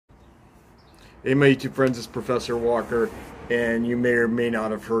Hey, my YouTube friends, it's Professor Walker, and you may or may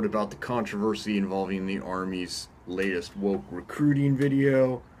not have heard about the controversy involving the Army's latest woke recruiting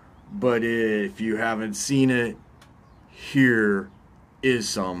video, but if you haven't seen it, here is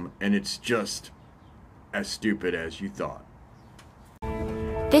some, and it's just as stupid as you thought.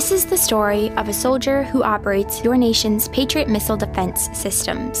 This is the story of a soldier who operates your nation's Patriot missile defense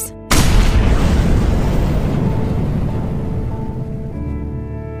systems.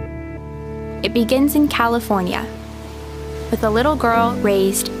 It begins in California, with a little girl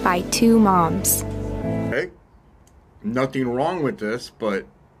raised by two moms. Okay, nothing wrong with this, but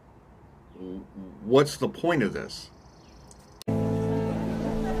what's the point of this?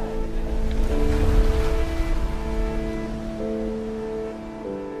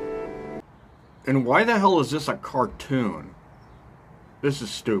 And why the hell is this a cartoon? This is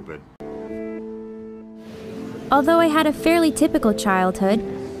stupid. Although I had a fairly typical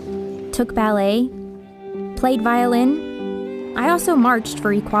childhood, took ballet, played violin, I also marched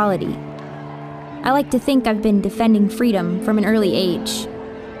for equality. I like to think I've been defending freedom from an early age.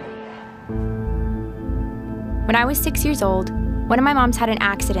 When I was 6 years old, one of my moms had an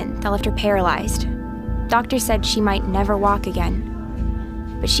accident that left her paralyzed. Doctors said she might never walk again.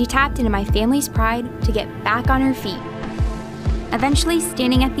 But she tapped into my family's pride to get back on her feet, eventually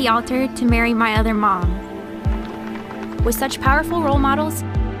standing at the altar to marry my other mom. With such powerful role models,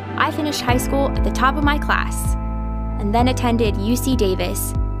 I finished high school at the top of my class, and then attended UC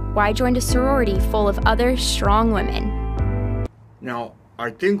Davis, where I joined a sorority full of other strong women. Now,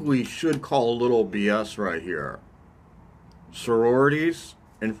 I think we should call a little BS right here. Sororities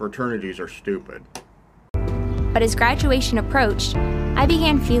and fraternities are stupid. But as graduation approached, I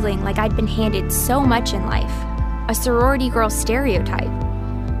began feeling like I'd been handed so much in life, a sorority girl stereotype.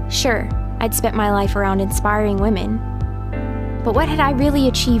 Sure, I'd spent my life around inspiring women, but what had I really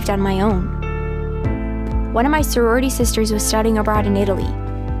achieved on my own? One of my sorority sisters was studying abroad in Italy.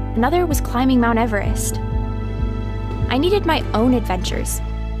 Another was climbing Mount Everest. I needed my own adventures,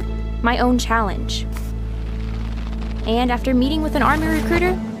 my own challenge. And after meeting with an Army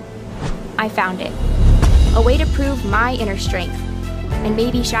recruiter, I found it. A way to prove my inner strength and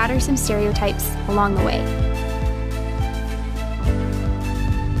maybe shatter some stereotypes along the way.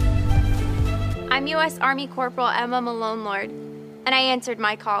 I'm U.S. Army Corporal Emma Malone Lord, and I answered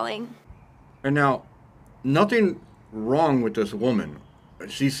my calling. And now, nothing wrong with this woman.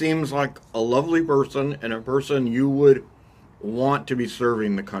 She seems like a lovely person and a person you would want to be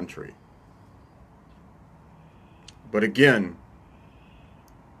serving the country. But again,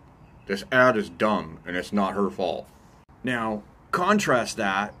 this ad is dumb and it's not her fault. Now, contrast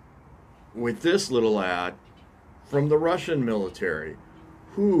that with this little ad from the Russian military,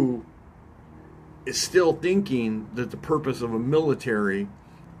 who is still thinking that the purpose of a military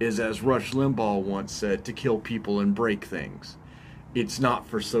is, as Rush Limbaugh once said, to kill people and break things. It's not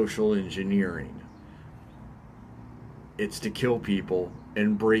for social engineering. It's to kill people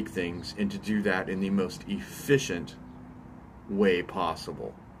and break things, and to do that in the most efficient way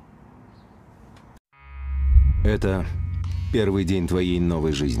possible. Это первый день твоей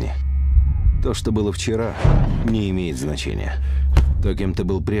новой жизни. То, что было вчера, не имеет значения. То, кем ты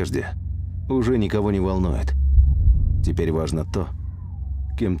был прежде, уже никого не волнует. Теперь важно то,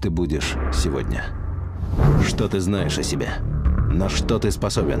 кем ты будешь сегодня. Что ты знаешь о себе? На что ты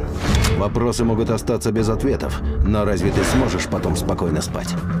способен? Вопросы могут остаться без ответов, но разве ты сможешь потом спокойно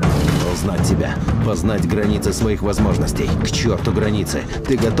спать? Узнать себя, познать границы своих возможностей. К черту границы.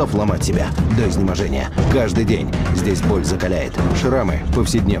 Ты готов ломать себя до изнеможения? Каждый день. Здесь боль закаляет. Шрамы,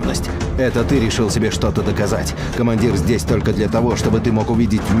 повседневность. Это ты решил себе что-то доказать. Командир здесь только для того, чтобы ты мог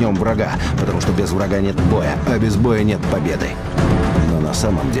увидеть в нем врага. Потому что без врага нет боя, а без боя нет победы. Но на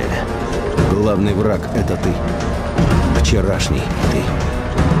самом деле, главный враг — это ты. Вчерашний ты.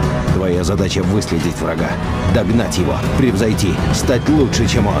 Твоя задача — выследить врага, догнать его, превзойти, стать лучше,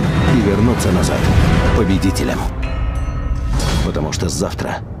 чем он, и вернуться назад победителем. Потому что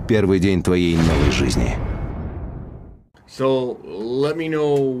завтра первый день твоей новой жизни. So, let me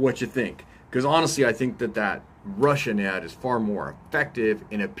know what you think. Because honestly, I think that Russian ad is far more effective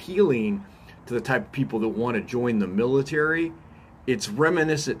in appealing to the type of people that want to join the military. It's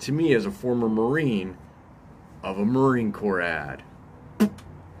reminiscent to me, as a former Marine, of a Marine Corps ad.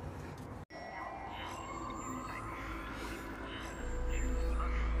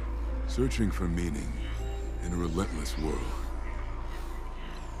 Searching for meaning in a relentless world.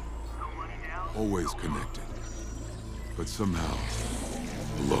 Always connected, but somehow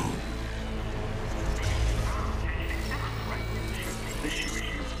alone.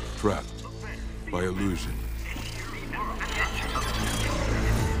 Trapped by illusion.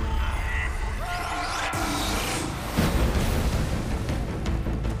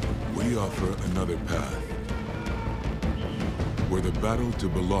 offer another path, where the battle to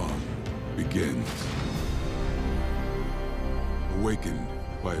belong begins. Awakened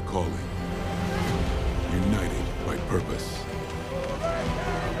by a calling, united by purpose,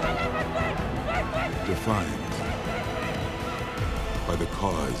 defined by the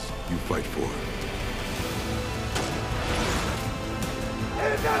cause you fight for.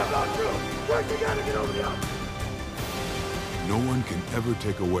 No one can ever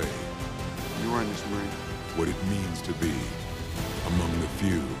take away You run this, Marine. what it means to be among the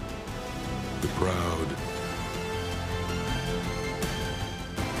few, the proud,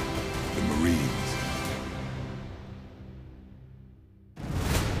 the Marines.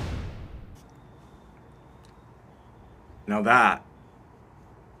 Now that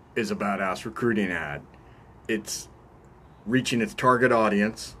is a badass recruiting ad. It's reaching its target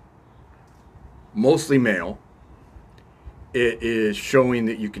audience, mostly male. It is showing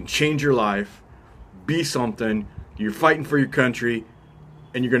that you can change your life, be something, you're fighting for your country,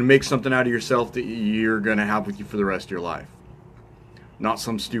 and you're going to make something out of yourself that you're going to have with you for the rest of your life. Not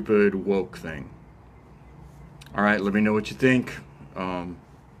some stupid woke thing. All right, let me know what you think.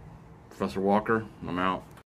 Professor Walker, I'm out.